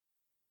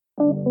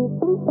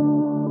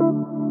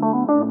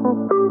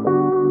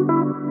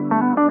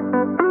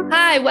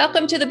Hi,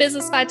 welcome to the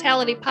Business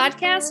Vitality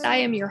Podcast. I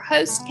am your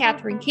host,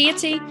 Catherine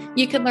Canty.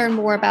 You can learn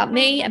more about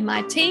me and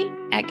my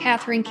team at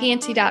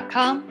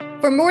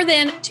catherinecanty.com. For more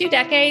than 2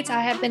 decades,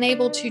 I have been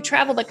able to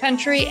travel the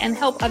country and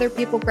help other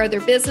people grow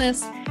their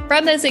business.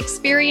 From those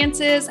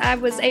experiences, I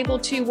was able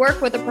to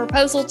work with a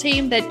proposal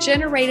team that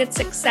generated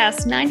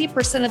success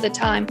 90% of the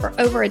time for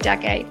over a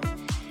decade.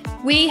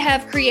 We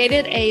have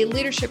created a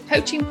leadership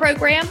coaching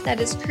program that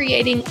is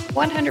creating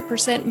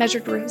 100%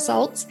 measured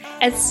results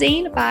as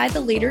seen by the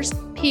leaders,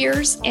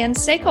 peers, and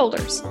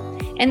stakeholders.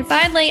 And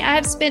finally, I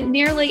have spent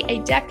nearly a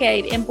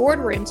decade in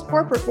boardrooms,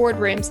 corporate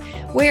boardrooms,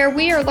 where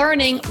we are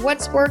learning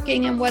what's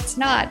working and what's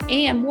not.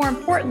 And more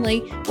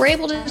importantly, we're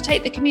able to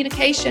take the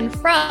communication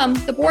from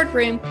the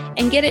boardroom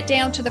and get it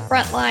down to the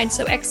front line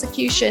so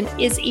execution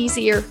is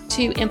easier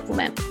to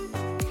implement.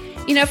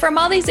 You know, from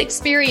all these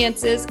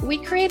experiences, we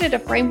created a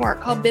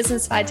framework called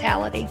Business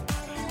Vitality.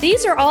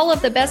 These are all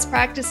of the best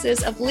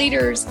practices of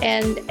leaders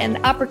and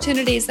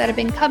opportunities that have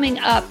been coming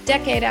up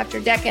decade after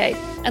decade.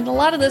 And a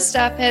lot of this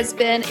stuff has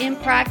been in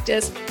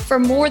practice for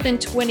more than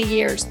 20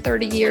 years,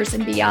 30 years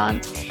and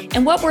beyond.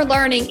 And what we're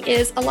learning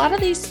is a lot of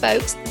these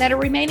folks that are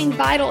remaining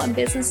vital in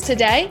business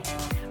today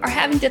are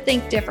having to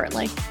think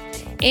differently.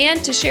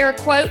 And to share a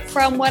quote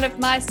from one of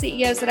my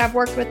CEOs that I've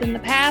worked with in the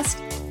past,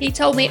 he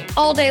told me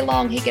all day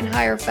long he can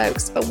hire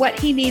folks, but what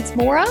he needs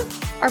more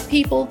of are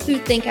people who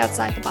think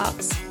outside the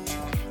box.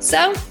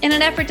 So, in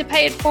an effort to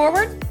pay it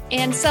forward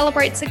and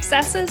celebrate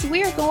successes,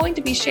 we are going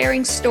to be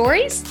sharing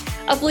stories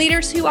of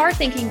leaders who are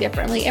thinking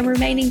differently and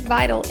remaining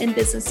vital in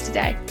business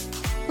today.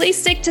 Please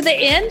stick to the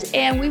end,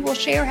 and we will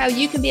share how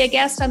you can be a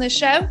guest on the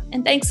show.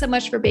 And thanks so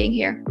much for being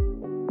here.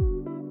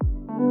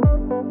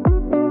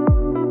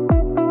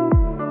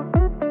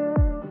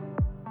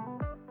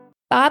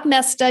 Bob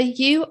Mesta,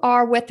 you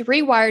are with the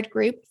Rewired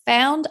Group,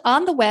 found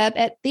on the web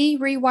at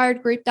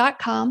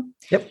therewiredgroup.com.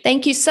 Yep.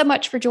 Thank you so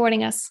much for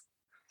joining us.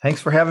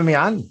 Thanks for having me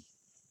on.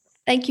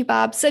 Thank you,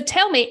 Bob. So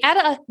tell me, at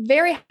a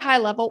very high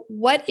level,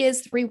 what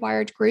is the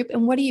Rewired Group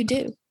and what do you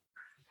do?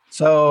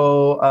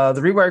 So the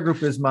Rewired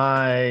Group is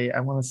my, I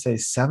want to say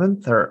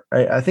seventh, or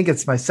I think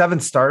it's my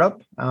seventh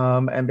startup.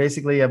 And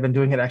basically I've been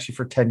doing it actually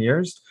for 10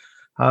 years.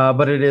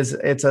 But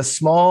it's a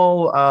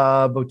small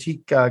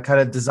boutique kind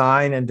of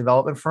design and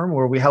development firm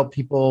where we help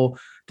people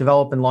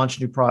develop and launch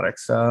new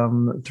products.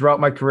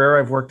 Throughout my career,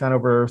 I've worked on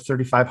over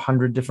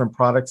 3,500 different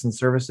products and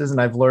services, and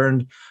I've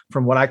learned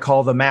from what I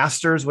call the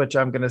masters, which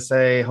I'm going to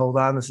say, hold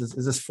on, is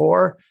this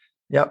 4?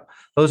 Yep.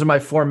 Those are my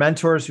 4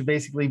 mentors who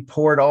basically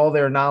poured all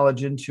their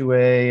knowledge into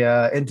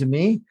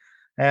me.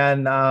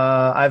 And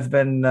I've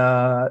been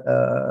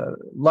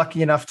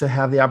lucky enough to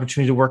have the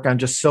opportunity to work on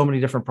just so many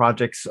different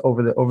projects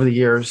over the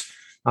years.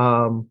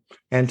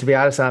 And to be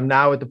honest, I'm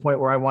now at the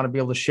point where I want to be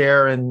able to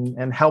share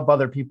and help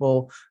other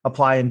people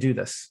apply and do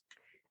this.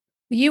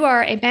 You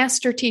are a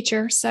master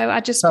teacher, so I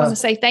just want to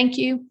say thank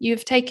you.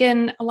 You've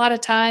taken a lot of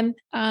time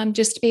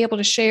just to be able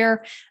to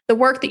share the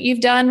work that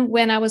you've done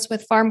when I was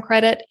with Farm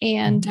Credit,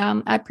 and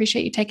I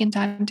appreciate you taking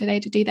time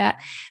today to do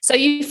that. So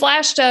you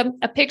flashed a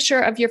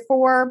picture of your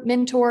 4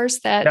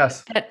 mentors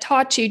that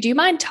taught you. Do you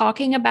mind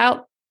talking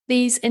about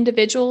these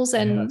individuals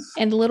and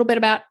a little bit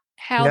about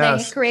how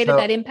they created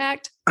that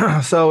impact?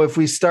 So if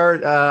we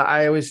start,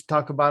 I always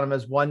talk about them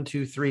as 1,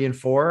 2, 3, and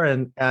 4.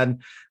 And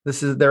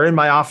they're in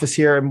my office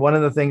here. And one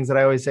of the things that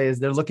I always say is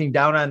they're looking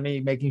down on me,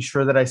 making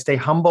sure that I stay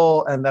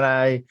humble and that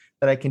I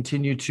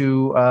continue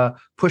to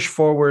push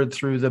forward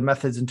through the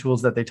methods and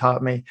tools that they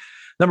taught me.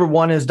 Number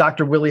 1 is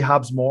Dr. Willie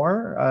Hobbs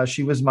Moore.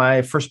 She was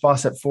my first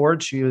boss at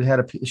Ford. She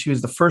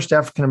was the first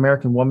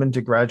African-American woman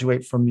to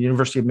graduate from the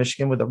University of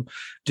Michigan with a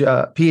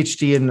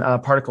PhD in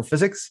particle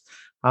physics.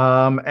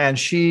 And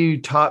she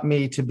taught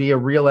me to be a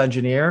real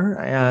engineer,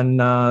 and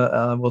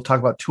we'll talk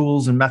about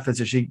tools and methods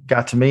as she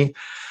got to me.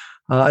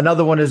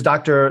 Another one is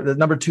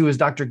number 2 is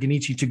Dr.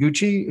 Genichi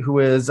Taguchi, who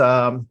is,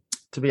 to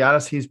be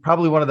honest, he's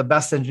probably one of the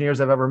best engineers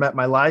I've ever met in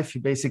my life. He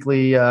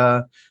basically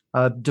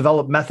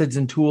developed methods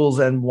and tools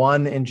and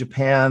won in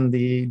Japan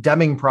the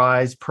Deming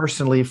Prize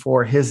personally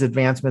for his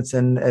advancements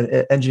in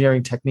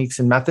engineering techniques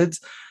and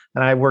methods.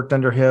 And I worked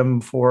under him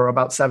for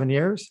about 7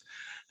 years.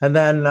 And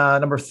then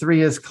number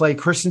 3 is Clay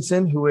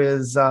Christensen, who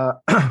is,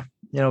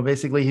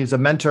 basically he's a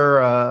mentor,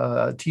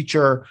 a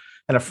teacher,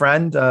 and a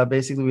friend.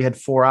 Basically, we had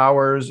 4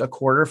 hours a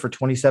quarter for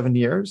 27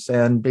 years.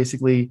 And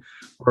basically,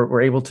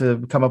 we're able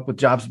to come up with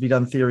jobs to be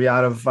done theory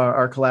out of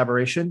our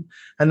collaboration.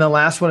 And the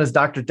last one is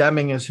Dr.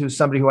 Deming, who's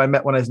somebody who I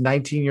met when I was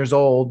 19 years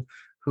old,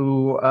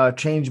 who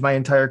changed my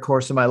entire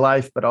course of my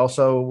life, but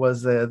also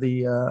was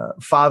the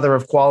father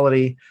of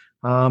quality,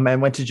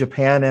 and went to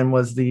Japan and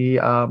was the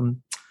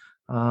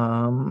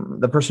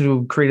person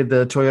who created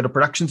the Toyota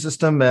production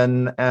system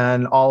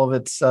and all of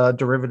its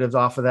derivatives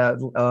off of that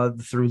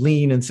through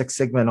Lean and Six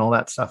Sigma and all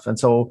that stuff. And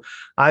so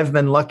I've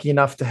been lucky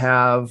enough to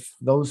have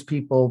those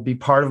people be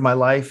part of my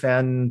life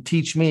and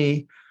teach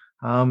me.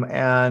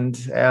 And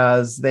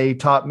as they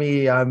taught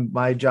me,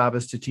 my job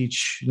is to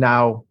teach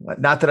now.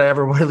 Not that I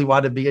ever really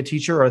wanted to be a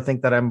teacher or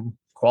think that I'm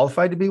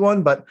qualified to be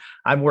one, but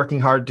I'm working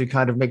hard to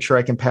kind of make sure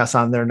I can pass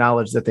on their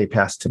knowledge that they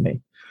passed to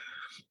me.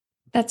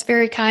 That's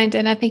very kind.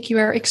 And I think you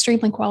are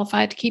extremely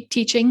qualified to keep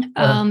teaching.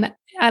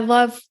 I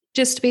love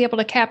just to be able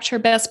to capture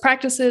best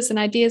practices and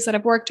ideas that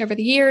have worked over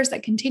the years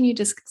that continue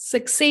to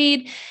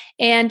succeed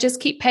and just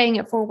keep paying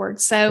it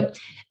forward. So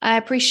I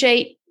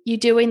appreciate you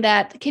doing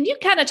that. Can you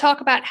kind of talk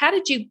about how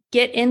did you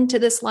get into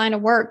this line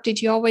of work?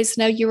 Did you always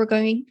know you were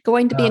going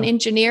to be an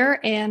engineer?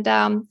 And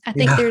I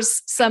think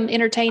there's some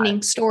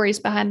entertaining stories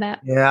behind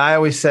that. Yeah, I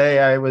always say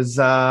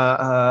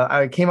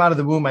I came out of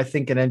the womb, I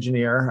think, an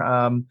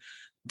engineer.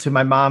 To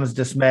my mom's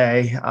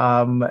dismay,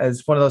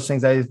 as one of those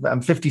things.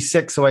 I'm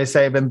 56, so I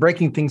say I've been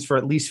breaking things for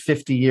at least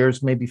 50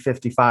 years, maybe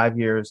 55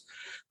 years.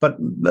 But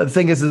the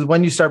thing is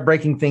when you start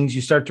breaking things,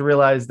 you start to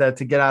realize that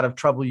to get out of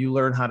trouble, you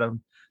learn how to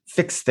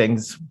fix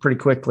things pretty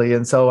quickly.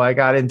 And so I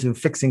got into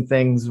fixing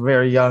things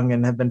very young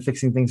and have been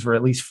fixing things for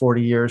at least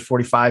 40 years,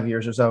 45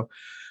 years or so.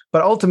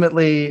 But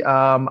ultimately,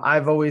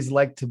 I've always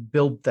liked to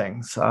build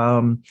things.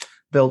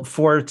 Built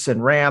forts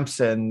and ramps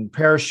and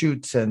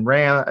parachutes and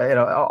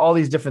all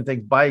these different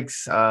things,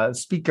 bikes,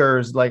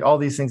 speakers, like all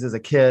these things as a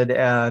kid,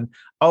 and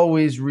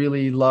always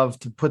really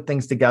loved to put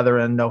things together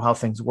and know how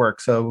things work.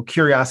 So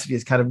curiosity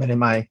has kind of been in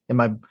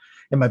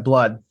my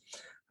blood.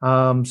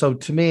 So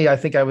to me, I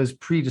think I was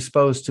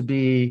predisposed to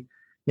be,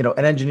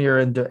 an engineer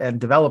and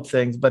develop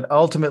things. But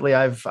ultimately,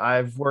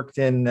 I've worked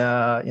in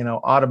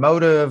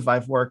automotive.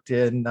 I've worked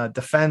in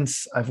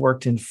defense. I've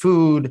worked in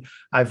food.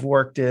 I've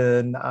worked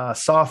in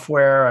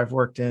software. I've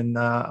worked in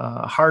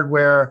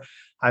hardware.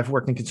 I've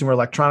worked in consumer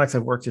electronics.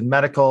 I've worked in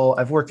medical.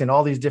 I've worked in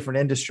all these different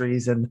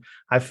industries, and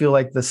I feel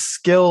like the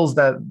skills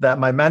that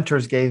my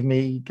mentors gave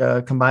me,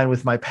 combined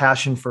with my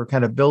passion for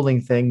kind of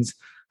building things,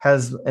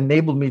 has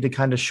enabled me to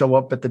kind of show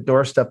up at the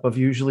doorstep of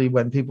usually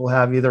when people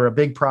have either a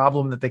big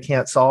problem that they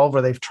can't solve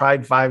or they've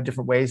tried 5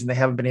 different ways and they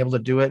haven't been able to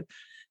do it.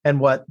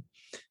 And what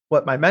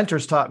my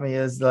mentors taught me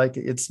is like,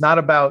 it's not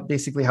about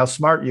basically how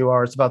smart you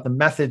are. It's about the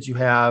methods you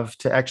have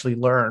to actually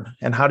learn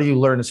and how do you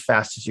learn as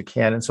fast as you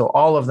can. And so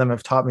all of them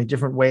have taught me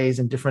different ways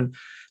and different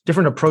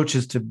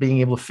approaches to being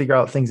able to figure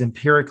out things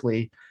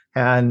empirically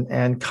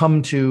and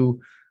come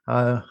to,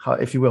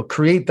 if you will,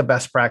 create the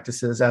best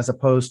practices, as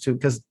opposed to,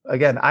 because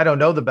again, I don't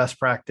know the best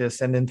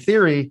practice. And in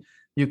theory,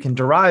 you can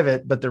derive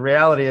it. But the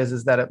reality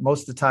is that at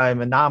most of the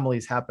time,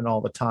 anomalies happen all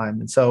the time.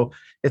 And so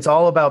it's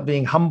all about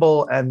being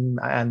humble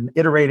and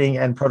iterating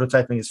and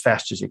prototyping as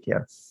fast as you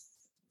can.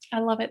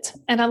 I love it.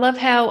 And I love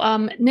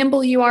how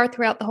nimble you are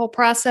throughout the whole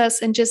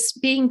process and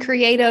just being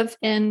creative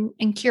and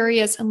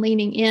curious and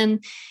leaning in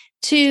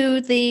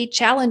to the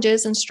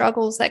challenges and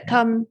struggles that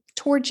come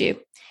towards you.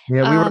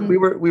 Yeah, we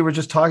were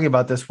just talking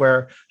about this,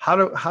 where how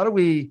do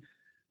we,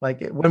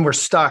 like, when we're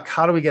stuck,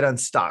 how do we get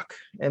unstuck?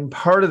 And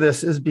part of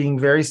this is being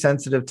very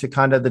sensitive to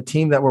kind of the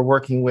team that we're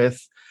working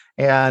with,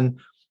 and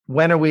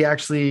when are we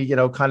actually,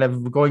 kind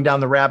of going down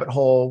the rabbit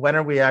hole? When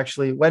are we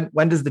actually, when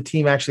does the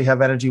team actually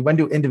have energy? When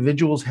do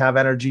individuals have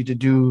energy to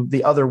do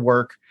the other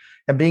work?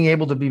 And being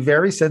able to be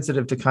very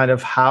sensitive to kind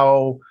of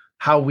how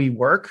we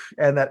work,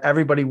 and that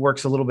everybody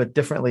works a little bit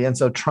differently. And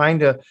so trying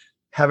to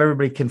have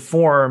everybody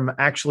conform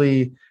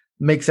actually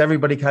makes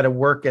everybody kind of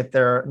work at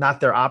not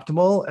their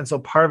optimal. And so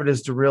part of it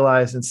is to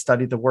realize and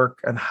study the work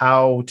and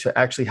how to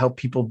actually help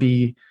people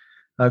be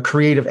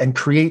creative and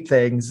create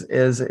things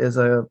is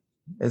a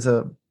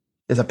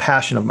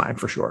passion of mine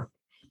for sure.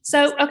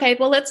 So, okay,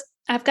 well,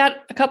 I've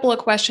got a couple of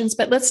questions,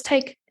 but let's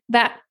take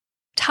that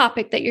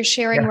topic that you're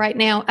sharing right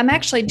now. I'm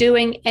actually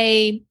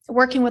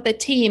working with a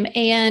team,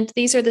 and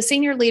these are the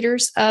senior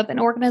leaders of an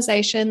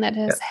organization that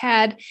has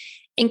had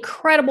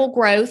incredible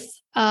growth,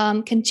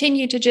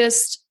 continue to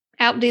just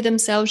outdo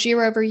themselves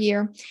year over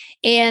year.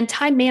 And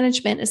time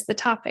management is the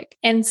topic.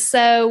 And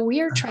so we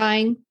are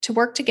trying to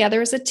work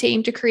together as a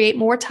team to create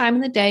more time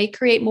in the day,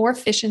 create more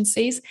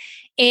efficiencies.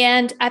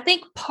 And I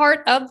think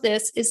part of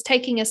this is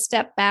taking a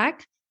step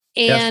back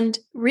and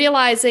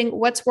realizing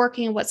what's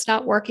working and what's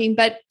not working.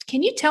 But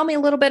can you tell me a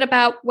little bit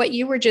about what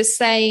you were just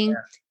saying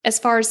as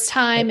far as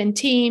time and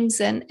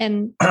teams and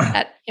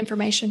that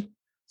information?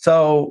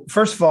 So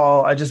first of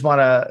all, I just want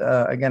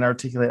to, again,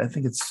 articulate, I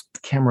think it's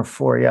camera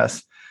 4.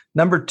 Yes.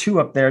 Number 2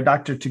 up there,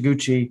 Dr.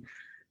 Taguchi,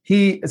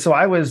 so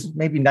I was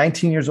maybe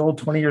 19 years old,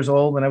 20 years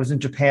old when I was in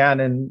Japan,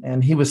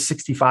 and he was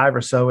 65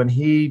 or so. And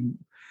he,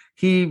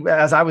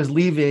 as I was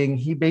leaving,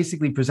 he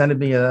basically presented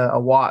me a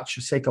watch,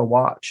 a Seiko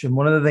watch. And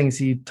one of the things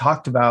he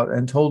talked about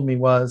and told me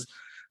was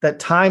that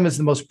time is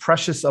the most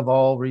precious of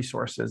all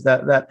resources,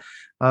 that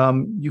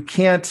you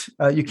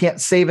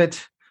can't save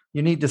it.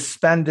 You need to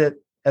spend it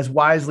as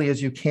wisely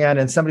as you can.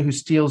 And somebody who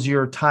steals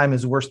your time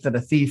is worse than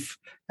a thief,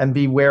 and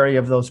be wary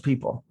of those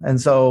people. And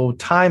so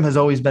time has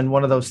always been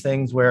one of those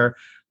things where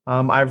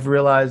I've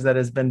realized that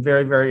has been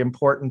very, very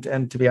important.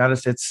 And to be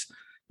honest,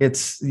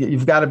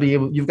 you've got to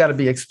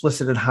be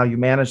explicit in how you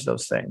manage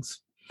those things.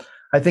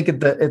 I think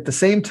at the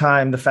same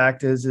time, the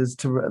fact is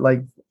to,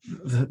 like,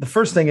 the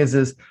first thing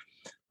is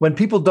when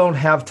people don't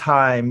have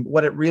time,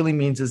 what it really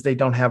means is they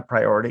don't have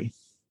priority.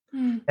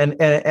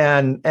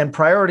 Mm. And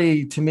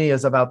priority to me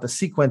is about the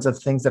sequence of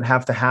things that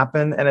have to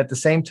happen. And at the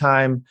same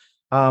time,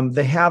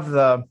 they have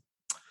the,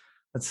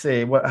 let's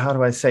see, how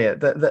do I say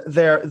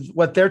it?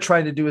 What they're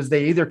trying to do is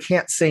they either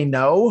can't say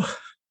no,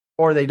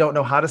 or they don't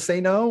know how to say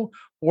no,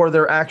 or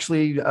they're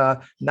actually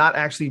not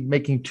actually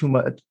making too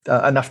much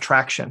enough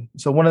traction.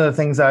 So one of the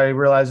things I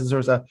realized is there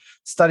was a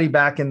study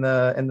back in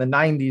the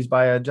 90s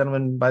by a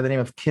gentleman by the name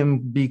of Kim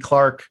B.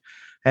 Clark.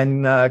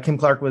 And Kim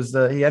Clark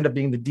he ended up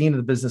being the dean of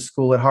the business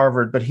school at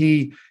Harvard. But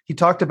he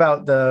talked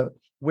about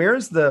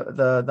where's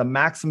the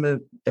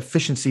maximum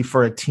efficiency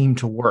for a team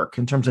to work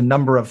in terms of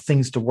number of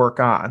things to work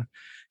on.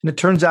 And it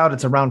turns out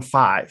it's around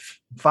five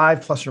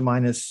plus or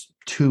minus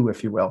 2,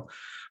 if you will.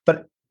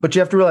 But you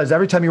have to realize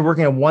every time you're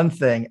working on one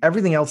thing,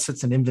 everything else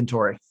sits in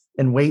inventory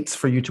and waits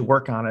for you to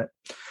work on it.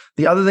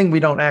 The other thing we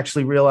don't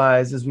actually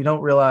realize is we don't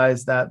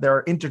realize that there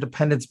are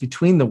interdependence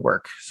between the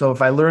work. So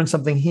if I learn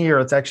something here,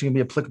 it's actually going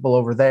to be applicable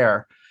over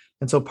there.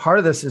 And so part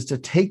of this is to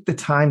take the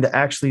time to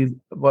actually,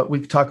 what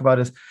we talk about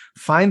is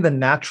find the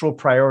natural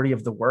priority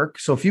of the work.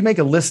 So if you make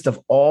a list of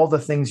all the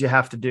things you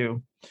have to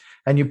do,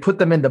 and you put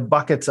them into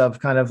buckets of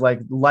kind of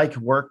like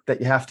work that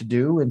you have to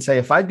do, and say,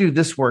 if I do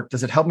this work,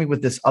 does it help me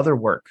with this other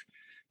work?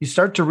 You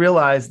start to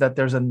realize that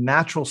there's a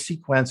natural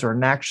sequence or a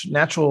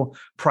natural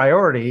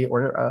priority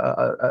or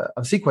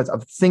a sequence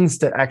of things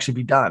to actually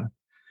be done.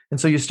 And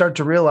so you start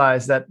to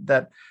realize that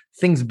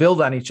things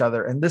build on each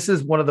other. And this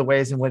is one of the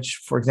ways in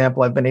which, for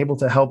example, I've been able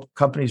to help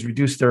companies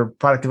reduce their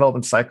product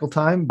development cycle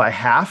time by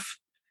half,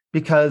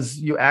 because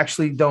you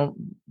actually don't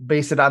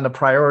base it on the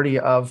priority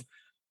of,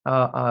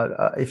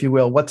 if you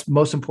will, what's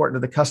most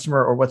important to the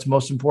customer or what's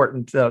most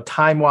important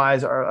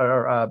time-wise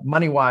or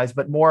money-wise,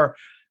 but more,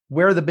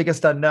 where are the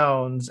biggest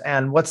unknowns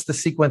and what's the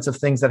sequence of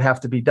things that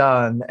have to be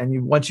done?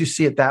 And once you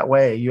see it that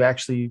way, you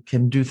actually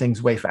can do things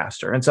way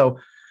faster. And so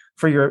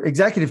for your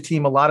executive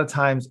team, a lot of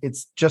times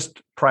it's just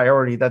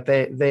priority that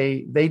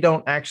they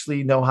don't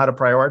actually know how to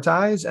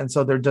prioritize. And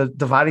so they're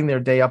dividing their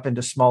day up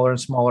into smaller and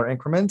smaller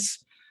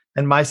increments.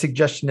 And my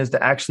suggestion is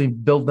to actually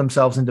build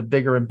themselves into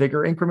bigger and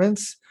bigger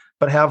increments.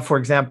 But have, for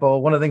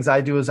example, one of the things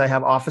I do is I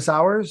have office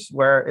hours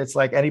where it's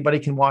like anybody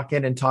can walk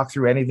in and talk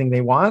through anything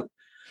they want.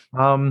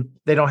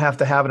 They don't have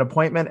to have an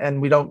appointment,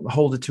 and we don't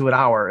hold it to an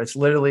hour. It's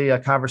literally a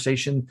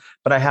conversation,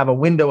 but I have a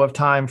window of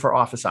time for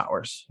office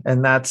hours.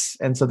 And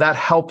so that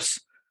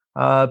helps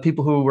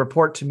people who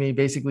report to me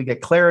basically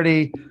get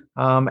clarity,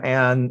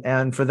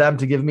 and for them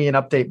to give me an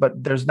update,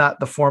 but there's not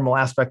the formal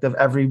aspect of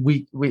every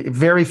week,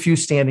 very few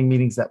standing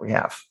meetings that we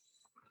have.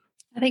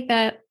 I think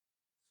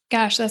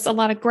gosh, that's a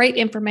lot of great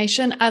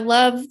information. I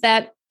love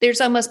that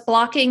there's almost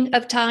blocking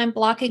of time,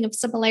 blocking of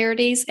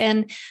similarities.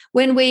 And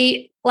when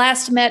we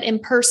last met in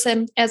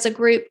person as a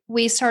group,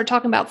 we started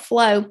talking about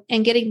flow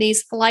and getting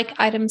these like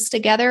items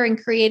together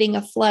and creating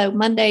a flow.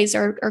 Mondays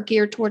are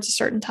geared towards a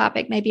certain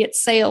topic. Maybe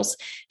it's sales.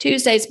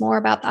 Tuesday's more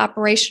about the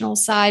operational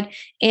side.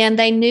 And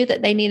they knew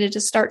that they needed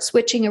to start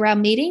switching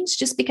around meetings.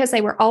 Just because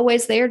they were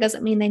always there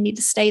doesn't mean they need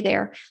to stay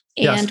there.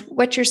 And yes,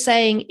 what you're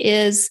saying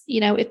is,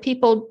 if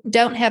people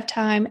don't have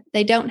time,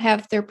 they don't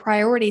have their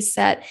priorities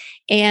set.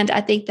 And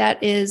I think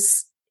that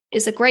is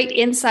a great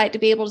insight to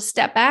be able to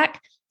step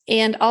back.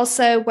 And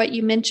also what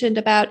you mentioned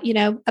about,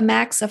 a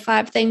max of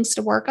 5 things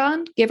to work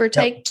on, give or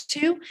take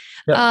 2.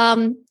 Yep.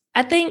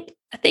 I think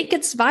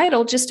it's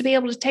vital just to be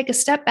able to take a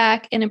step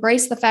back and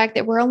embrace the fact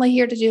that we're only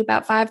here to do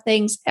about 5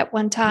 things at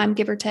one time,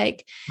 give or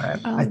take. Right.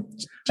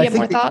 Do you have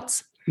more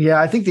thoughts? Yeah,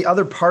 I think the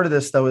other part of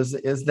this, though, is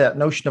that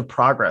notion of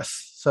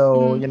progress.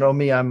 So,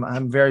 me,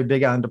 I'm very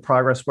big on the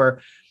progress,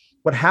 where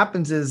what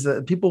happens is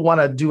people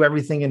want to do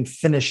everything and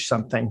finish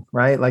something,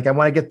 right? Like, I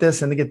want to get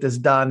this and to get this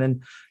done.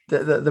 And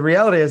the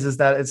reality is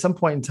that at some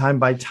point in time,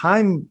 by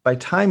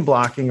time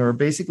blocking, or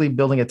basically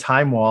building a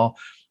time wall,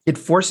 it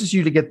forces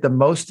you to get the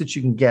most that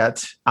you can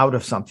get out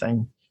of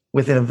something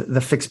within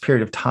the fixed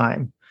period of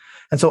time.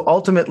 And so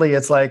ultimately,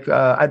 it's like,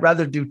 I'd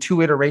rather do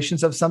 2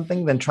 iterations of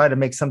something than try to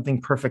make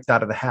something perfect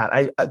out of the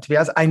hat. To be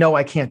honest, I know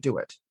I can't do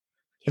it.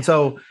 And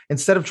so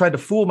instead of trying to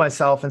fool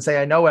myself and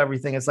say I know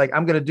everything, it's like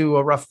I'm going to do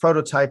a rough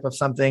prototype of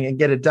something and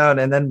get it done,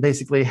 and then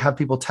basically have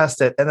people test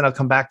it, and then I'll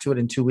come back to it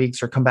in 2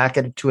 weeks or come back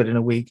to it in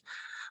a week.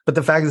 But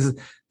the fact is,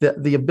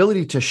 the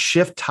ability to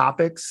shift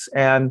topics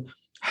and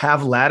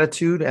have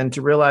latitude, and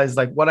to realize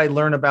like what I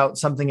learn about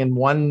something in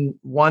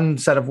one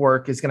set of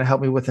work is going to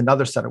help me with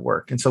another set of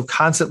work. And so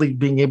constantly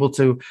being able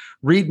to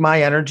read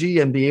my energy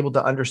and be able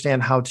to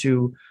understand how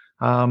to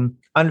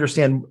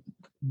understand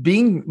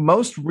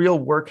most real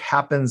work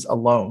happens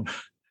alone.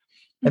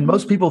 And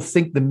most people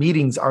think the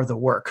meetings are the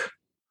work.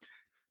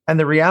 And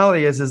the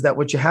reality is that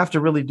what you have to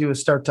really do is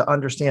start to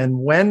understand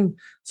when.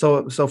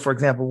 So for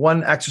example,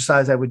 one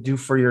exercise I would do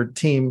for your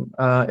team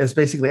is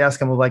basically ask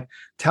them, like,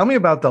 tell me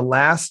about the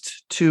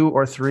last 2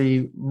 or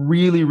 3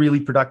 really, really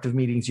productive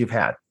meetings you've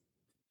had.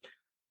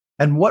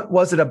 And what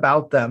was it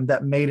about them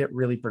that made it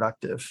really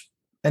productive?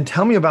 And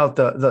tell me about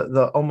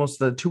the almost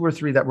the 2 or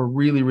 3 that were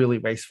really, really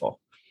wasteful.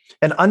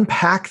 And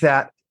unpack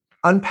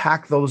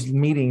those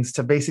meetings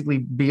to basically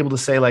be able to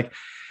say, like,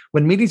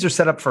 when meetings are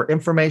set up for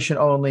information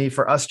only,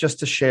 for us just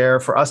to share,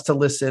 for us to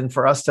listen,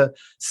 for us to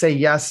say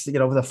yes,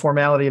 the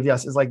formality of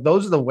yes is like,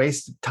 those are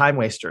the time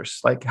wasters.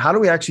 Like, how do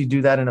we actually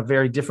do that in a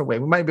very different way?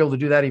 We might be able to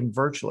do that even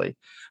virtually.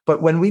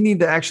 But when we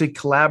need to actually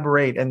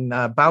collaborate and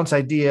bounce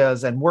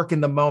ideas and work in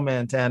the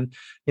moment and,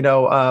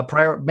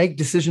 make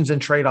decisions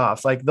and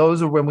trade-offs, like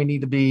those are when we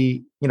need to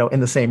be, in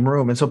the same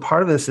room. And so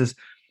part of this is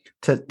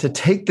to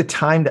take the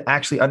time to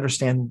actually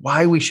understand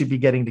why we should be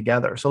getting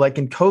together. So like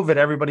in COVID,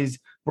 everybody's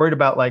worried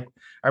about like,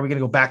 are we going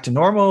to go back to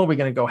normal? Are we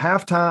going to go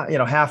half time,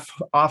 half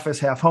office,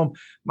 half home?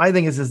 My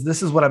thing is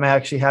this is what I'm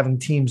actually having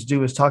teams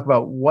do, is talk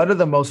about what are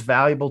the most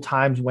valuable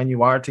times when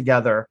you are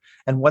together,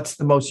 and what's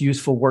the most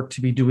useful work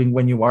to be doing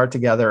when you are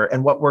together,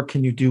 and what work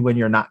can you do when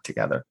you're not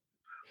together?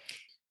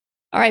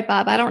 All right,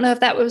 Bob, I don't know if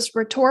that was a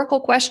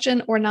rhetorical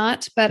question or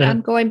not, but I'm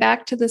going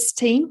back to this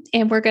team,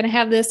 and we're going to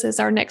have this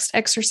as our next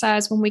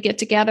exercise when we get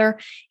together.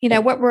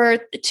 What were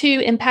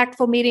 2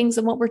 impactful meetings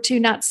and what were 2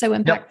 not so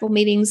impactful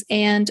meetings,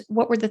 and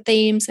what were the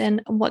themes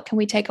and what can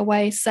we take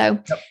away? So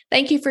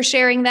thank you for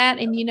sharing that.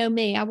 And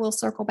me, I will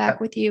circle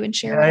back with you and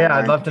share. Yeah,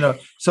 I'd love to know.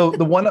 So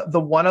the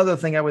one other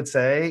thing I would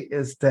say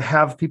is to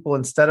have people,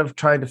 instead of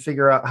trying to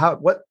figure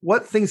out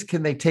what things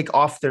can they take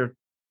off their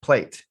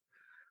plate,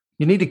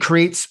 you need to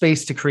create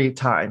space to create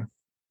time.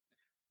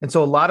 And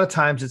so a lot of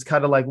times it's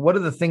kind of like, what are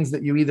the things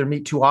that you either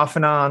meet too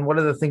often on? What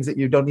are the things that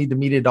you don't need to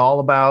meet at all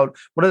about?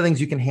 What are the things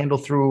you can handle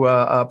through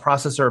a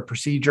process or a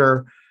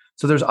procedure?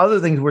 So there's other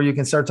things where you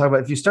can start talking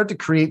about, if you start to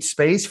create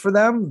space for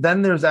them,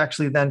 then there's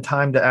actually then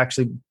time to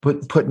actually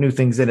put new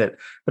things in it.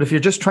 But if you're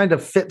just trying to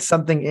fit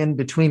something in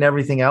between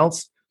everything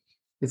else,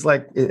 it's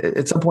like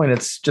at some point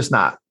it's just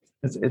not,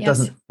 it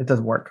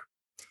doesn't work.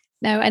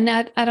 No, and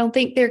I don't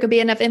think there could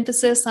be enough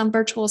emphasis on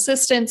virtual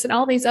assistants and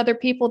all these other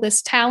people,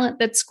 this talent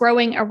that's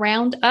growing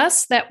around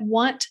us that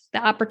want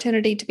the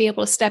opportunity to be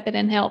able to step in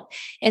and help.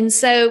 And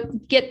so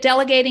get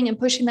delegating and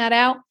pushing that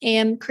out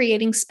and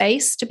creating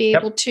space to be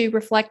able to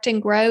reflect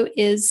and grow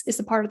is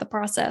a part of the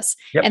process.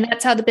 And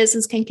that's how the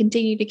business can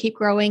continue to keep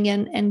growing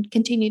and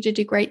continue to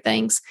do great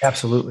things.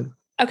 Absolutely.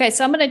 Okay,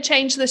 so I'm going to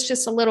change this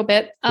just a little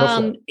bit.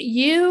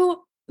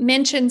 You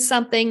mentioned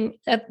something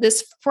of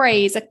this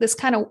phrase, like this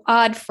kind of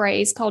odd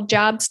phrase called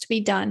jobs to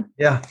be done.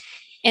 Yeah.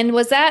 And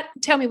was that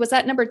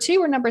number 2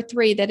 or number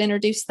 3 that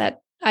introduced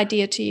that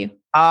idea to you?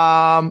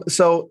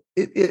 So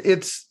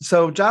it's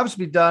jobs to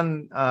be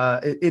done.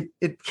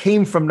 It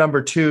came from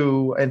number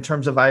 2 in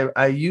terms of,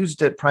 I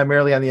used it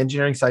primarily on the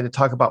engineering side to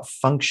talk about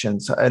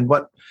functions and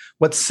what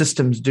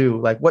systems do,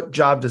 like what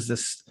job does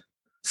this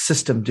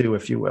system do,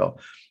 if you will.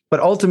 But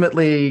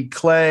ultimately,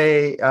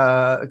 Clay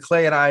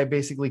and I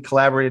basically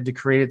collaborated to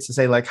create it to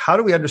say, like, how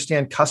do we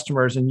understand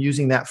customers, and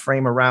using that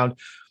frame around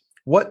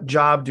what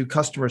job do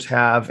customers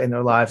have in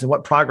their lives and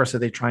what progress are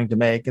they trying to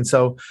make? And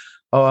so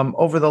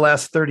over the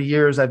last 30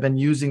 years, I've been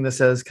using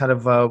this as kind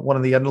of one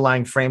of the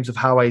underlying frames of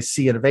how I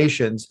see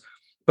innovations.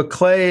 But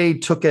Clay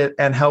took it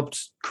and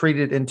helped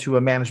create it into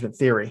a management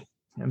theory.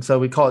 And so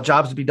we call it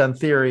jobs to be done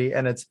theory.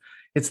 And it's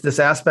this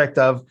aspect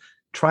of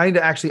trying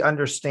to actually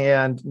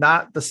understand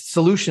not the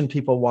solution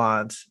people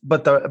want,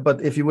 but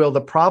if you will, the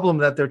problem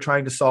that they're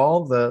trying to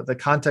solve, the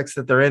context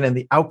that they're in, and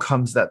the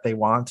outcomes that they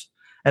want,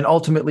 and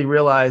ultimately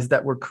realize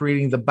that we're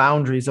creating the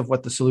boundaries of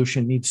what the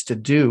solution needs to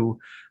do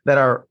that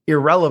are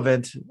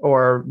irrelevant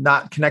or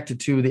not connected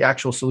to the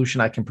actual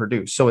solution I can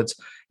produce. So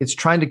it's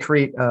trying to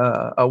create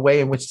a way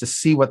in which to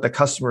see what the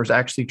customer is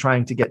actually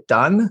trying to get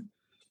done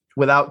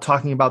without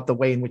talking about the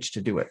way in which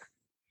to do it.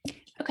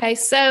 Okay,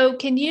 so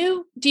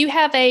do you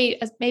have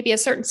maybe a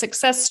certain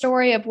success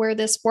story of where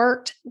this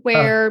worked,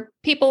 where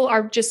people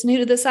are just new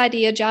to this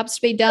idea, jobs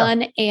to be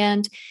done,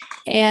 and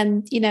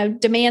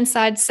demand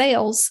side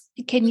sales?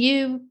 Can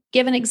you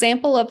give an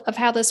example of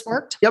how this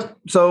worked? Yep.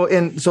 So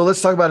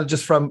let's talk about it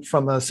just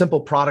from a simple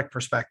product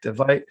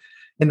perspective, right?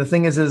 And the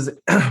thing is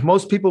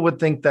most people would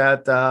think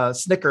that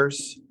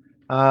Snickers,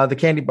 the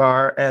candy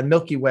bar, and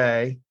Milky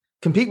Way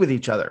compete with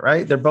each other,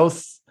 right? They're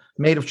both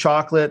made of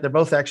chocolate. They're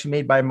both actually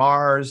made by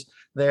Mars.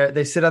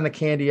 They sit on the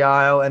candy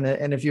aisle.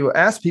 And if you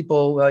ask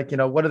people, like,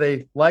 what do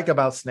they like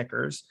about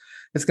Snickers?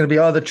 It's going to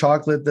be, the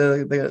chocolate,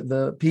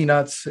 the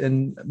peanuts,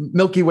 and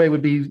Milky Way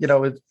would be,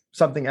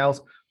 something else.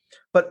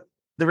 But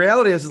the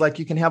reality is, like,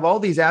 you can have all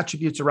these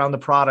attributes around the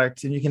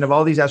product and you can have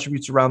all these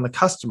attributes around the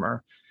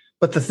customer.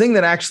 But the thing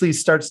that actually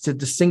starts to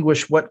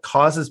distinguish what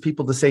causes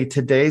people to say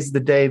today's the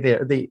day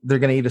they're going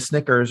to eat a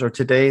Snickers, or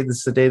today this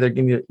is the day they're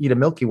going to eat a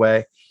Milky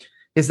Way,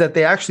 is that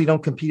they actually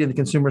don't compete in the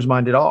consumer's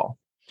mind at all.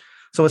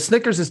 So a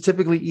Snickers is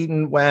typically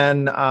eaten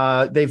when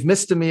they've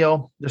missed a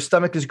meal, their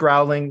stomach is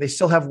growling, they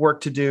still have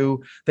work to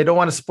do, they don't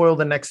want to spoil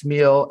the next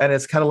meal. And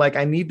it's kind of like,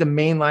 I need to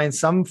mainline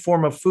some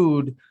form of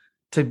food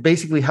to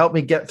basically help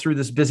me get through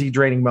this busy,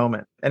 draining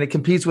moment. And it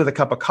competes with a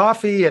cup of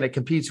coffee, and it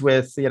competes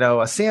with,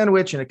 a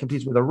sandwich, and it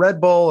competes with a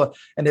Red Bull,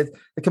 and it's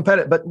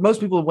competitive. But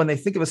most people, when they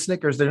think of a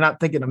Snickers, they're not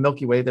thinking of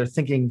Milky Way, they're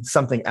thinking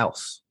something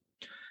else.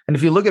 And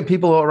if you look at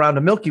people around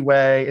a Milky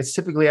Way, it's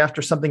typically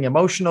after something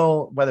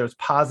emotional, whether it's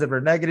positive or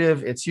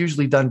negative. It's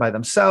usually done by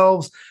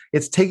themselves.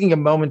 It's taking a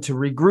moment to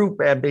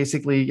regroup and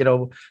basically,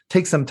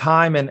 take some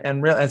time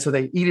and so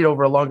they eat it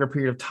over a longer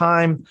period of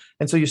time.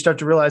 And so you start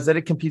to realize that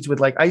it competes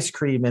with like ice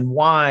cream and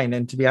wine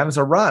and, to be honest,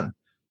 a run.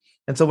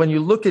 And so when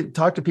you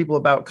talk to people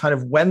about kind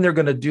of when they're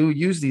going to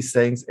use these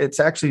things, it's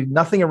actually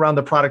nothing around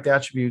the product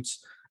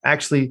attributes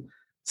actually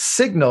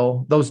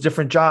signal those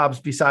different jobs,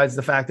 besides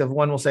the fact that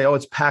one will say, oh,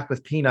 it's packed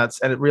with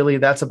peanuts. And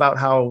that's about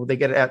how they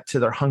get to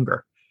their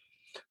hunger.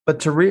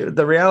 But the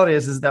reality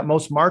is that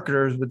most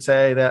marketers would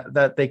say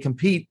that they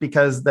compete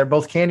because they're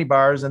both candy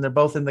bars and they're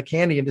both in the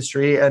candy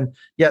industry. And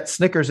yet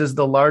Snickers is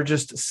the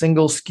largest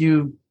single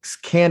SKU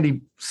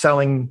candy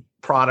selling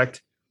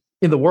product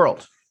in the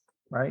world,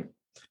 right?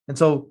 And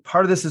so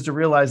part of this is to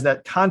realize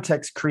that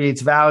context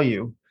creates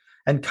value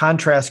and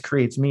contrast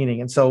creates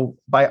meaning. And so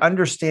by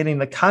understanding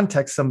the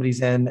context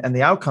somebody's in and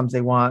the outcomes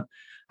they want,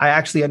 I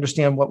actually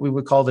understand what we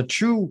would call the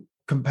true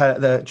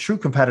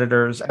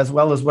competitors, as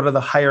well as what are the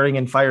hiring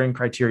and firing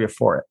criteria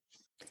for it.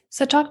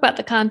 So talk about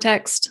the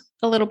context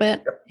a little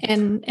bit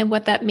and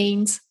what that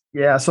means.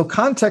 Yeah. So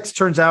context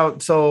turns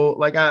out, so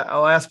like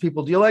I'll ask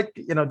people, do you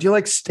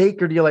like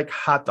steak or do you like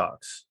hot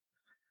dogs?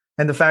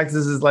 And the fact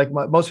is like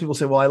most people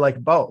say, well, I like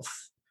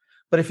both.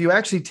 But if you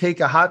actually take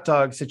a hot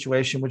dog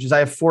situation, which is I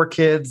have 4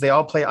 kids, they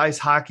all play ice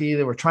hockey.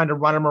 They were trying to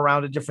run them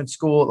around a different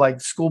school, like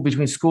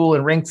between school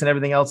and rinks and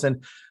everything else.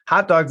 And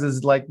hot dogs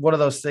is like one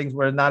of those things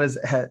where it's not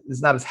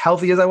as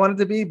healthy as I want it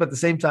to be. But at the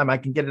same time, I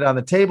can get it on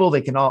the table.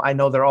 I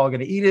know they're all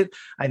going to eat it.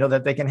 I know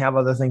that they can have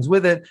other things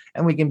with it.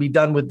 And we can be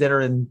done with dinner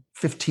in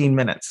 15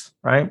 minutes,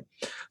 right?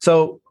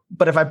 So,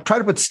 but if I try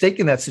to put steak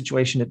in that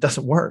situation, it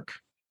doesn't work.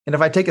 And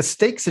if I take a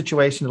steak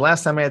situation, the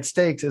last time I had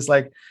steaks is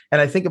like,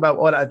 and I think about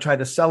what I try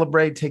to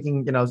celebrate,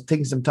 taking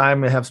some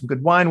time and have some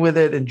good wine with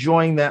it,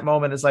 enjoying that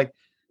moment. It's like,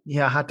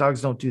 yeah, hot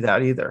dogs don't do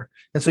that either.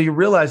 And so you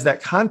realize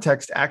that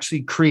context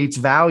actually creates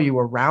value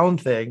around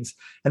things.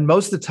 And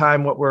most of the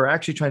time, what we're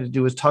actually trying to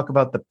do is talk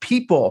about the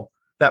people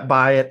that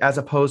buy it, as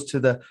opposed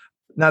to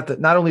not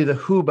only the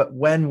who, but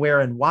when,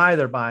 where, and why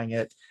they're buying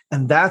it.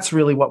 And that's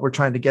really what we're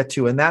trying to get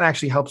to. And that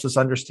actually helps us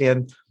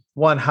understand,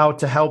 one, how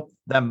to help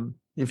them,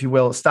 if you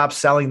will, stop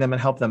selling them and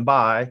help them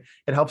buy.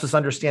 It helps us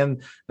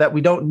understand that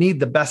we don't need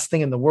the best thing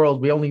in the world.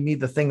 We only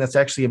need the thing that's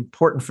actually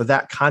important for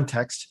that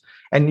context.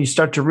 And you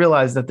start to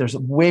realize that there's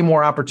way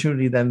more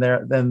opportunity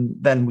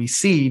than we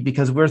see,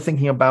 because we're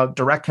thinking about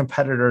direct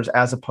competitors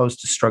as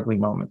opposed to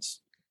struggling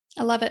moments.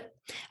 I love it.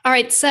 All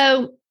right.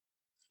 So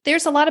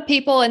there's a lot of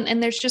people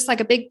and there's just like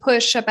a big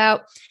push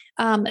about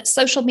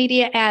social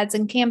media ads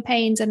and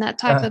campaigns and that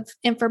type of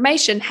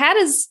information. How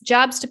does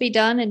jobs to be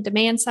done and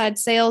demand side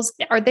sales?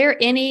 Are there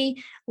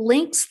any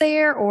links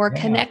there or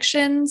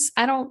connections?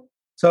 I'm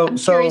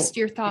curious to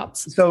your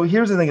thoughts. So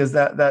here's the thing is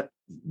that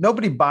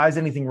nobody buys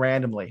anything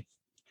randomly.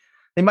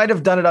 They might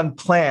have done it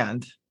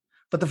unplanned,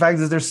 but the fact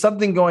is there's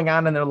something going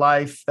on in their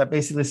life that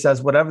basically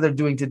says whatever they're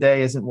doing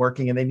today isn't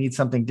working and they need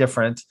something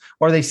different,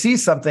 or they see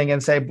something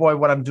and say, boy,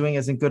 what I'm doing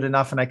isn't good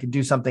enough and I could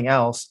do something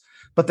else.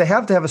 But they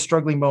have to have a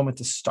struggling moment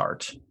to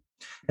start.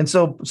 And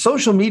so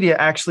social media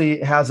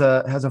actually has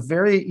a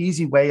very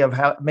easy way of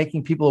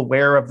making people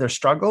aware of their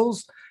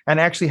struggles and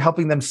actually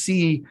helping them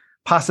see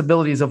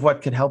possibilities of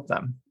what could help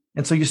them.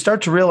 And so you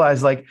start to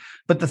realize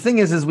but the thing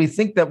is we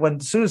think that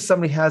as soon as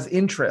somebody has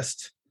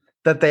interest,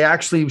 that they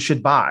actually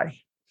should buy,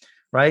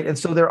 right? And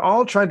so they're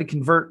all trying to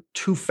convert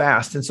too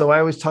fast. And so I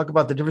always talk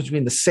about the difference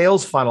between the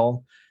sales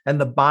funnel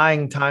and the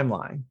buying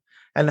timeline,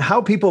 and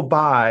how people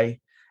buy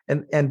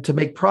and to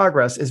make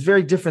progress is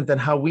very different than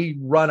how we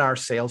run our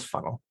sales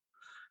funnel.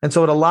 And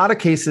so in a lot of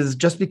cases,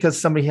 just because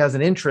somebody has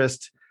an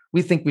interest,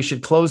 we think we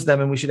should close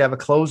them and we should have a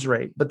close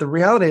rate. But the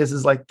reality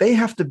is they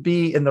have to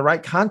be in the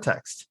right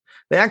context.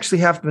 They actually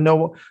have to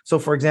know. So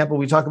for example,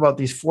 we talk about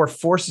these 4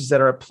 forces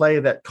that are at play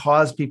that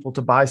cause people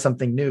to buy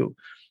something new.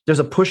 There's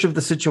a push of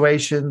the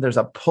situation. There's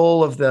a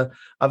pull of the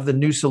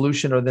new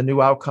solution or the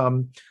new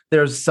outcome.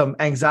 There's some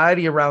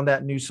anxiety around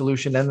that new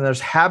solution. And then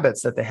there's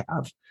habits that they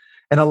have.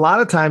 And a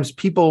lot of times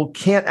people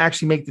can't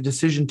actually make the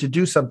decision to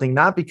do something,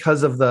 not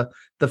because of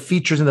the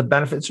features and the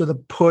benefits or the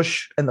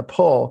push and the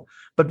pull,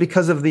 but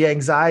because of the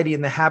anxiety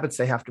and the habits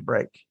they have to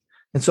break.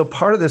 And so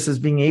part of this is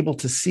being able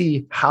to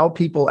see how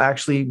people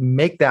actually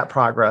make that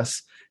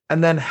progress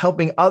and then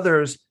helping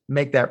others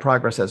make that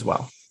progress as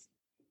well.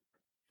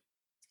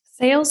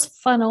 Sales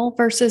funnel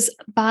versus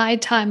buy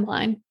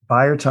timeline.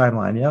 Buyer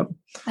timeline. Yep.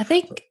 I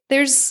think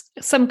there's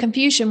some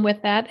confusion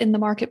with that in the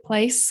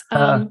marketplace.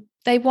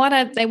 They want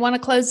to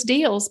close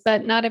deals,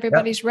 but not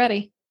everybody's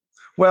ready.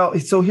 Well,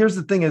 so here's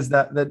the thing is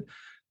that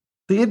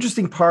the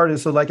interesting part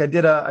is, so like I've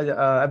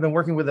been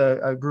working with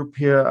a group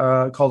here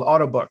called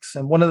Autobooks.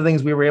 And one of the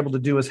things we were able to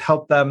do is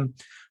help them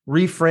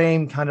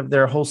reframe kind of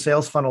their whole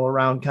sales funnel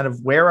around kind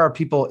of where are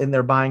people in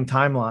their buying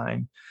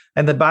timeline.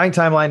 And the buying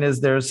timeline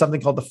is there's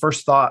something called the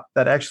first thought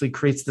that actually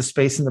creates the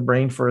space in the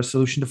brain for a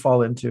solution to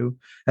fall into.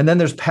 And then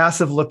there's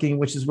passive looking,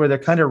 which is where they're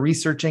kind of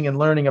researching and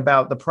learning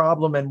about the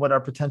problem and what are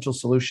potential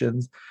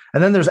solutions.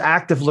 And then there's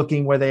active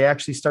looking, where they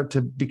actually start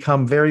to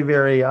become very,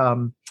 very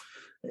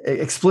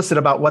explicit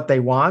about what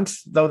they want,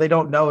 though they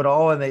don't know it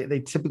all. And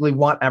they typically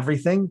want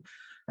everything.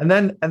 And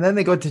then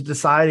they go to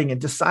deciding, and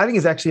deciding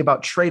is actually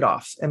about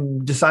trade-offs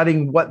and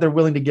deciding what they're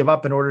willing to give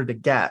up in order to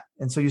get.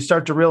 And so you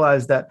start to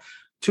realize that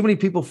too many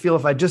people feel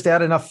if I just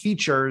add enough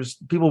features,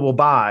 people will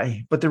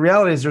buy. But the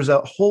reality is there's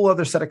a whole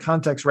other set of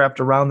context wrapped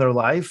around their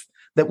life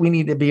that we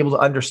need to be able to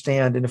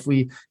understand. And if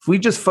we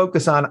just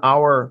focus on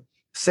our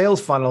sales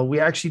funnel, we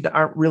actually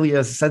aren't really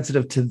as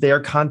sensitive to their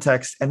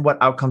context and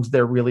what outcomes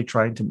they're really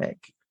trying to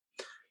make.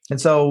 And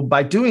so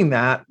by doing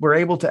that, we're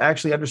able to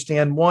actually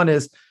understand. One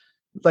is,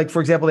 like, for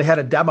example, they had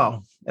a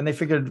demo and they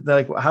figured,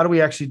 like, how do we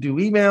actually do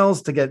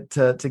emails to get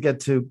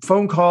to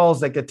phone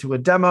calls that get to a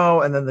demo,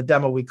 and then the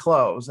demo we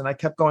close. And I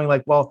kept going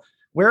like, well,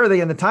 where are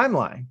they in the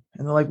timeline?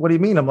 And they're like, what do you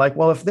mean? I'm like,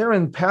 well, if they're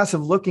in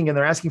passive looking and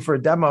they're asking for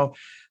a demo,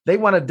 they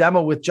want a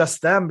demo with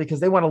just them because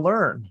they want to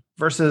learn,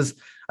 versus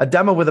a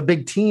demo with a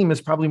big team is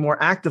probably more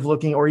active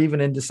looking or even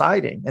in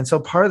deciding. And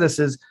so part of this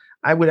is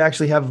I would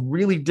actually have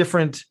really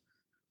different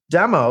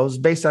demos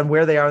based on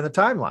where they are in the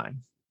timeline.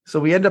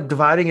 So we end up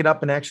dividing it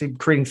up and actually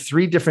creating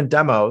 3 different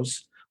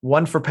demos,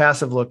 one for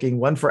passive looking,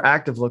 one for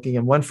active looking,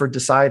 and one for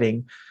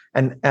deciding,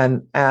 and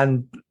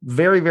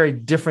very, very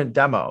different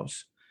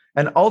demos.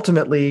 And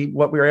ultimately,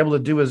 what we were able to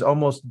do is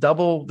almost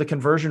double the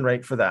conversion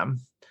rate for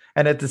them.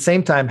 And at the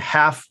same time,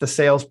 half the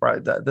sales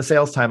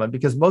time,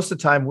 because most of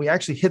the time we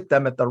actually hit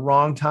them at the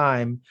wrong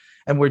time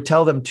and we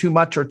tell them too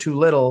much or too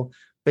little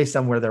based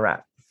on where they're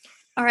at.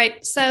 All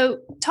right. So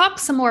talk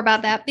some more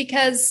about that,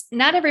 because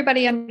not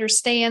everybody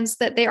understands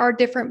that there are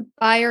different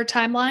buyer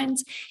timelines.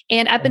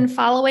 And I've been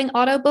following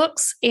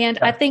Autobooks, and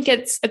I think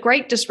it's a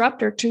great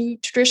disruptor to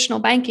traditional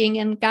banking.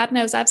 And God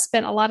knows I've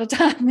spent a lot of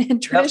time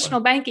in traditional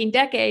banking,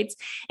 decades.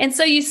 And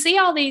so you see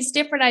all these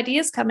different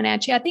ideas coming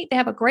at you. I think they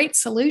have a great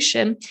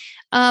solution.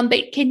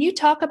 But can you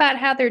talk about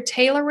how they're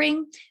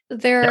tailoring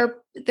their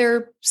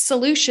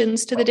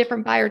solutions to the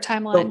different buyer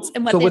timelines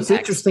and what? So what's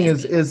interesting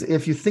is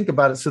if you think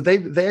about it, so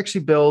they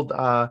actually build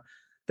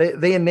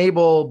they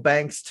enable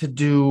banks to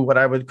do what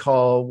I would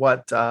call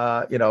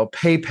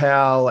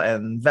PayPal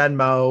and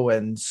Venmo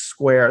and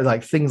Square,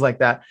 like things like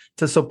that,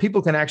 so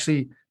people can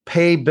actually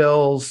pay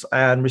bills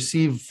and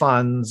receive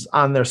funds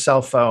on their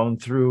cell phone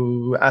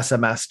through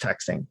SMS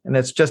texting. And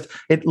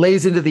it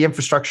lays into the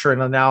infrastructure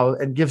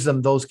and gives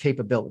them those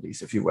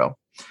capabilities, if you will.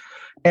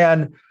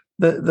 And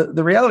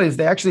the reality is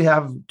they actually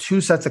have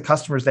 2 sets of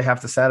customers they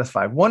have to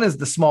satisfy. One is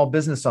the small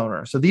business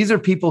owner. So these are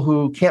people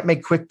who can't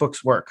make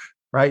QuickBooks work,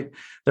 right?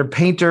 They're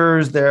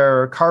painters,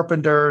 they're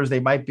carpenters, they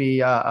might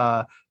be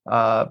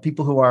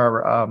people who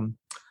are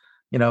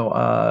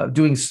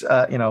doing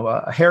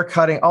hair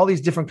cutting, all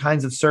these different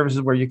kinds of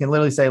services where you can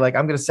literally say, like,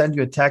 I'm going to send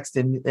you a text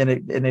and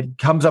it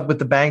comes up with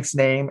the bank's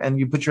name, and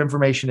you put your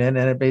information in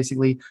and it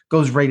basically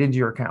goes right into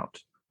your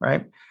account,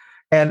 right?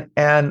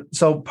 And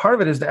so part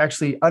of it is to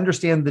actually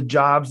understand the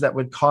jobs that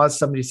would cause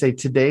somebody to say,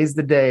 today's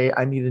the day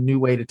I need a new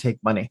way to take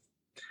money.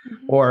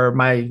 Mm-hmm. Or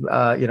my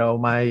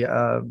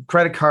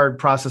credit card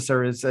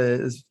processor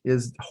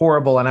is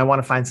horrible and I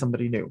want to find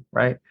somebody new,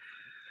 right?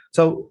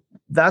 So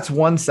that's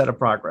one set of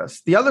progress.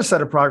 The other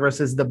set of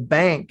progress is the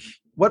bank.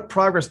 What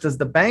progress does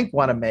the bank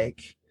want to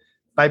make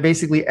by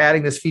basically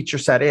adding this feature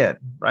set in,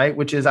 right?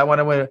 Which is I want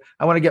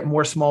to get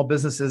more small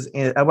businesses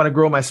in. I want to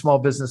grow my small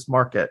business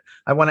market.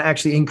 I want to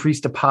actually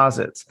increase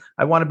deposits.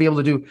 I want to be able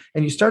to do,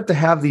 and you start to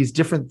have these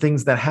different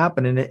things that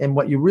happen. And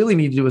what you really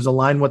need to do is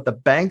align what the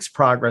bank's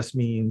progress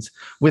means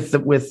with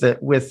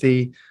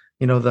the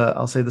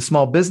I'll say the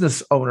small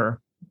business owner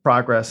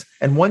progress.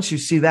 And once you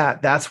see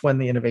that, that's when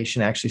the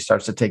innovation actually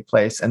starts to take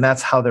place. And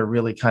that's how they're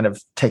really kind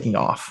of taking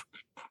off.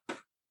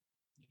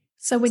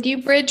 So would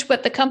you bridge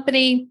what the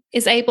company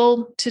is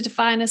able to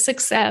define as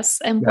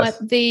success and what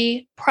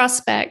the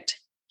prospect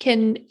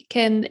can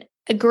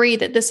agree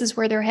that this is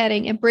where they're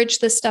heading, and bridge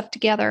this stuff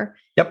together?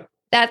 Yep.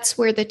 That's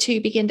where the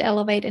 2 begin to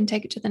elevate and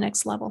take it to the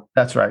next level.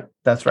 That's right.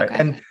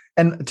 Okay.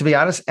 And to be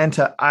honest, and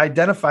to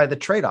identify the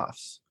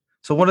trade-offs.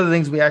 So one of the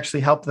things we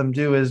actually help them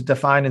do is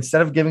define,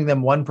 instead of giving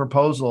them 1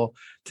 proposal,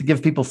 to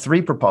give people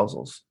 3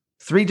 proposals,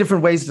 3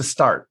 different ways to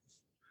start.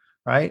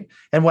 Right.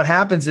 And what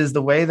happens is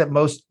the way that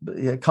most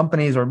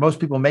companies or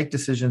most people make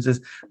decisions is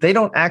they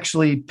don't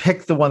actually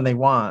pick the one they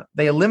want.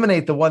 They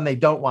eliminate the one they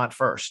don't want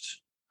first.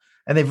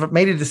 And they've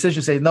made a decision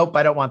to say, nope,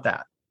 I don't want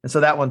that. And so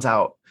that one's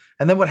out.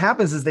 And then what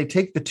happens is they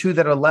take the 2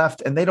 that are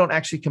left and they don't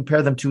actually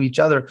compare them to each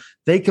other.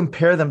 They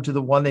compare them to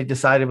the one they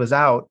decided was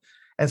out.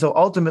 And so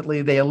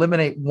ultimately they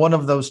eliminate one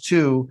of those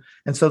 2.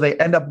 And so they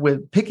end up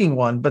with picking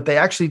one, but they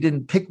actually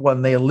didn't pick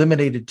one. They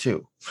eliminated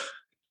 2.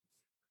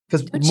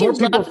 Because more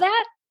people love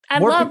that. I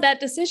love that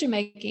decision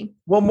making.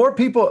 Well, more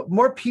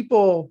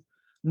people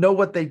know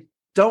what they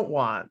don't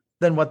want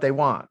than what they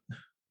want.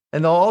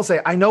 And they'll all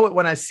say, I know it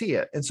when I see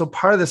it. And so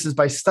part of this is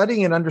by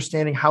studying and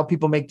understanding how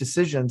people make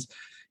decisions,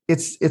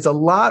 it's a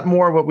lot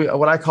more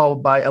what I call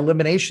by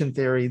elimination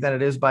theory than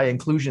it is by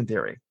inclusion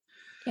theory.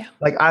 Yeah.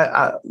 Like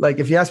I like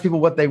if you ask people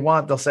what they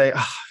want, they'll say,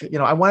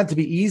 I want it to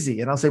be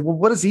easy. And I'll say, well,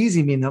 what does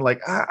easy mean? They're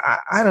like,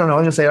 I don't know.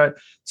 And you'll say, all right,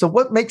 so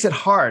what makes it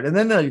hard? And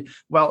then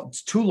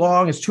it's too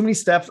long. It's too many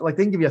steps. Like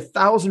they can give you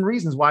 1,000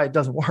 reasons why it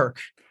doesn't work.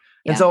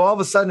 Yeah. And so all of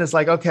a sudden it's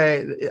like,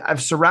 okay,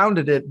 I've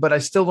surrounded it, but I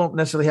still don't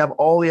necessarily have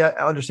all the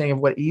understanding of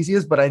what easy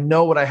is, but I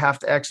know what I have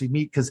to actually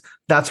meet because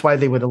that's why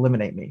they would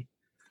eliminate me.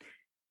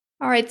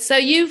 All right. So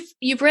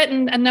you've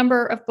written a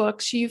number of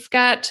books. You've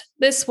got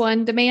this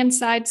one, Demand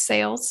Side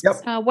Sales,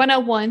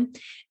 101.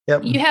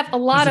 Yep. You have a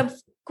lot of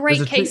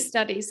great case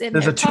studies in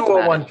there. There's a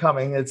 201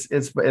 coming.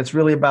 It's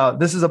really about,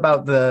 this is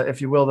about the, if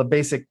you will, the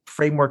basic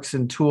frameworks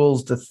and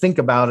tools to think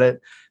about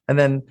it. And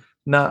then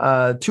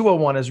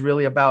 201 is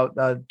really about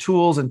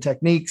tools and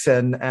techniques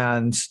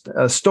and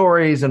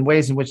stories and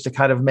ways in which to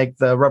kind of make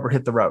the rubber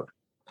hit the road.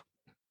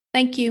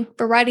 Thank you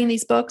for writing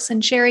these books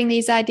and sharing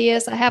these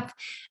ideas.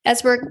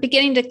 As we're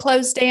beginning to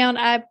close down,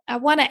 I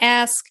want to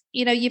ask,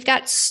 you've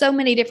got so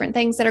many different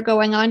things that are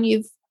going on.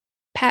 You've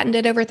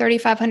patented over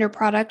 3,500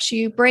 products.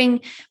 You bring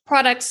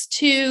products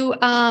to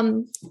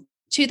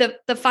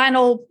the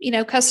final,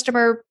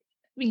 customer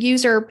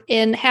user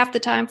in half the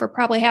time for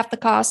probably half the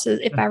cost,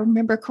 if I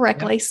remember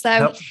correctly.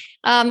 So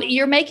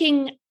you're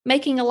making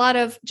a lot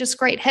of just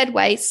great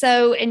headway.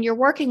 So, and you're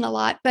working a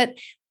lot, but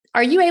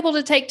are you able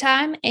to take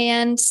time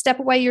and step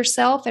away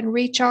yourself and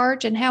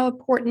recharge? And how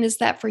important is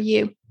that for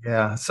you?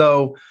 Yeah.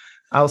 So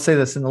I'll say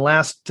this, in the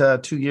last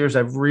 2 years,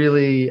 I've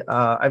really,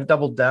 I've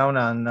doubled down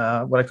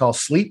on what I call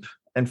sleep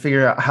and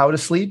figure out how to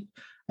sleep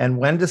and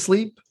when to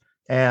sleep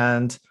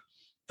and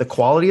the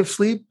quality of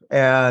sleep.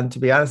 And to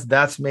be honest,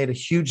 that's made a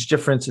huge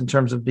difference in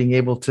terms of being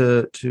able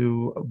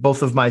to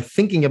both of my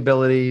thinking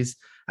abilities,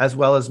 as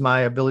well as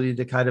my ability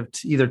to kind of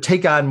either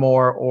take on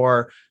more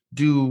or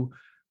do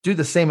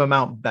the same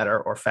amount better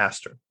or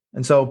faster.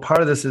 And so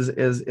part of this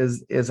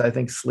is I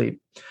think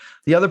sleep.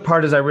 The other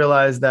part is I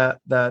realized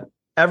that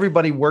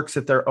everybody works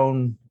at their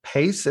own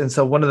pace. And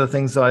so one of the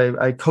things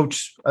I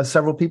coach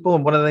several people,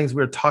 and one of the things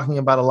we're talking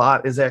about a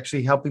lot is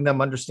actually helping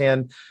them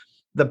understand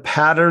the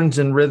patterns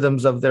and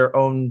rhythms of their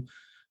own,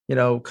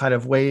 kind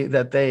of way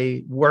that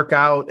they work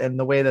out and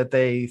the way that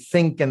they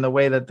think and the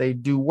way that they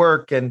do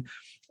work. And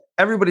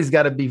everybody's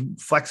got to be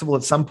flexible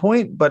at some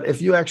point. But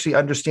if you actually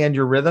understand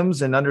your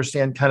rhythms and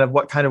understand kind of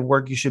what kind of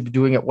work you should be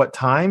doing at what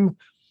time,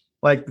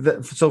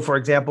 so for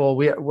example,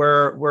 we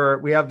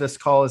have this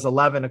call is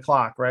 11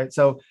 o'clock, right?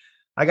 So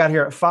I got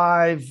here at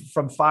 5,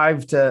 from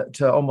 5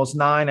 to almost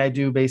 9. I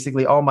do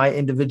basically all my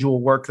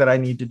individual work that I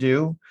need to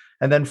do.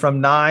 And then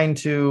from 9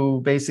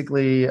 to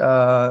basically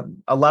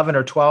 11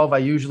 or 12, I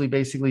usually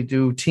basically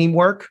do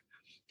teamwork.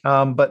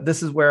 But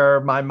this is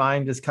where my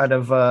mind is kind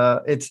of,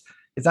 it's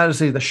not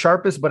necessarily the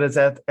sharpest, but it's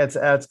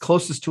at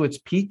closest to its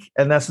peak.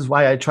 And this is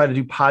why I try to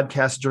do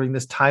podcasts during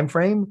this time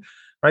frame,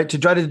 right? To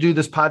try to do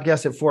this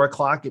podcast at 4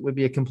 o'clock, it would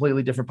be a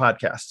completely different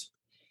podcast,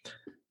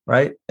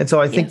 right? And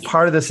so I think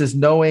part of this is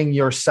knowing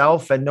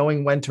yourself and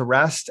knowing when to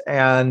rest.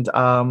 And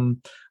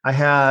I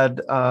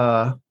had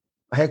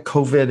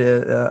COVID,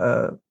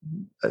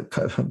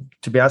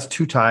 to be honest,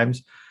 2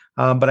 times,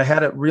 but I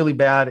had it really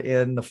bad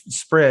in the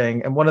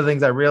spring. And one of the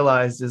things I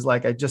realized is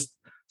I just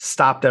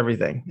stopped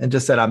everything and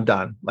just said, I'm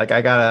done. I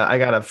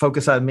gotta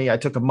focus on me. I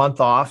took a month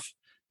off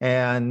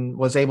and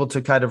was able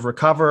to kind of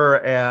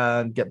recover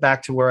and get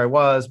back to where I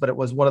was. But it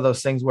was one of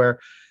those things where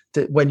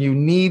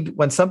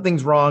when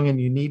something's wrong and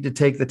you need to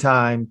take the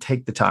time,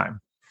 take the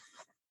time.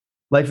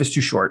 Life is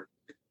too short.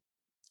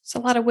 It's a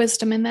lot of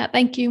wisdom in that.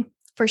 Thank you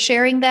for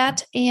sharing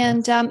that.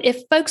 And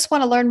if folks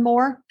want to learn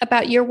more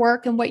about your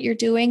work and what you're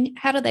doing,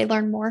 how do they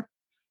learn more?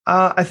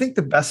 I think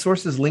the best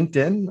source is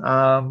LinkedIn.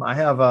 I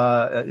have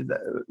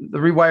the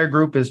Rewire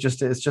Group is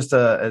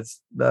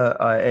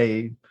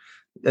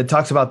it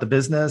talks about the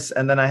business.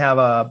 And then I have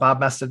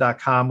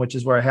bobmesta.com, which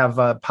is where I have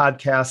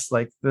podcasts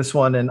like this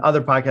one and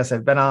other podcasts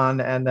I've been on,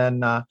 and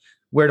then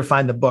where to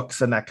find the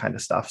books and that kind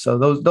of stuff. So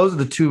those are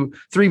the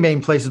 3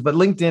 main places. But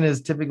LinkedIn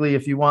is typically,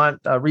 if you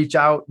want, reach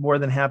out, more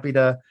than happy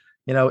to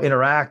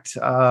interact.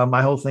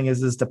 My whole thing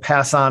is to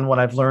pass on what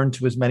I've learned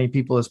to as many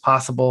people as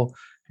possible.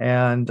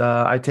 And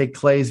I take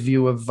Clay's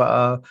view of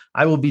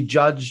I will be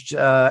judged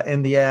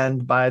in the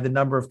end by the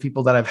number of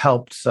people that I've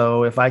helped.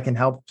 So if I can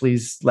help,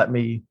 please let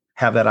me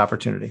have that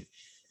opportunity.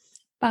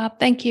 Bob,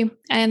 thank you.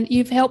 And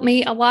you've helped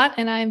me a lot,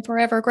 and I am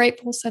forever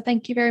grateful. So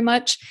thank you very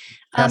much.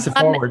 Pass it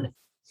forward.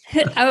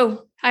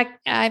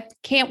 I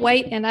can't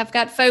wait. And I've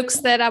got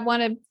folks that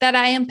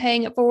I am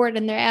paying it forward,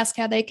 and they're asked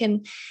how they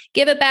can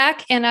give it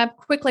back. And I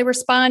quickly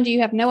respond, you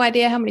have no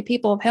idea how many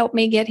people have helped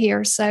me get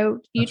here.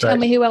 So you tell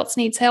me who else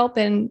needs help,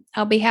 and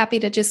I'll be happy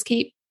to just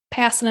keep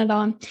passing it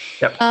on.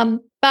 Yep.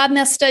 Bob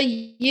Mesta,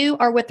 you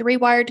are with the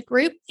Rewired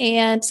Group,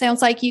 and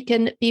sounds like you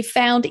can be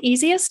found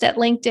easiest at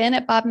LinkedIn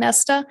at Bob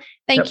Mesta.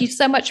 Thank you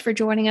so much for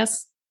joining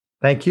us.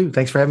 Thank you.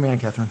 Thanks for having me on,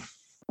 Catherine.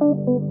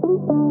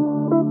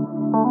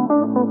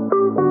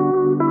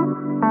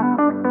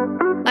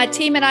 My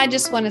team and I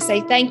just want to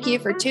say thank you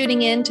for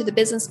tuning in to the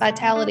Business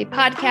Vitality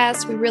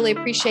Podcast. We really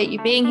appreciate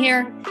you being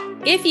here.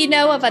 If you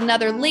know of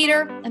another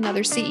leader,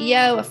 another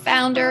CEO, a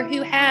founder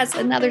who has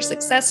another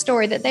success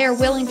story that they are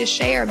willing to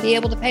share and be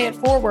able to pay it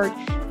forward,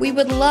 we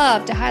would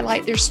love to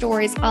highlight their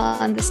stories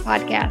on this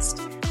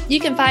podcast. You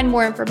can find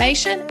more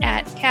information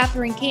at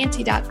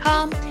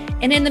CatherineCanty.com.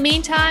 And in the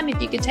meantime, if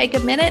you could take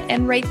a minute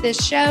and rate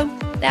this show,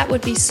 that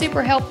would be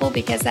super helpful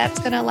because that's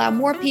going to allow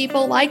more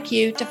people like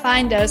you to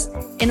find us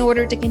in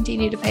order to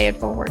continue to pay it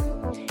forward.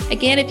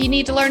 Again, if you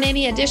need to learn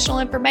any additional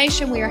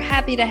information, we are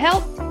happy to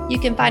help. You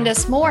can find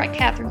us more at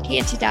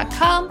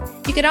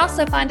CatherineCanty.com. You can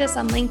also find us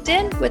on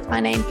LinkedIn with my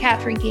name,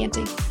 Catherine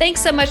Canty.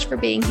 Thanks so much for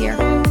being here.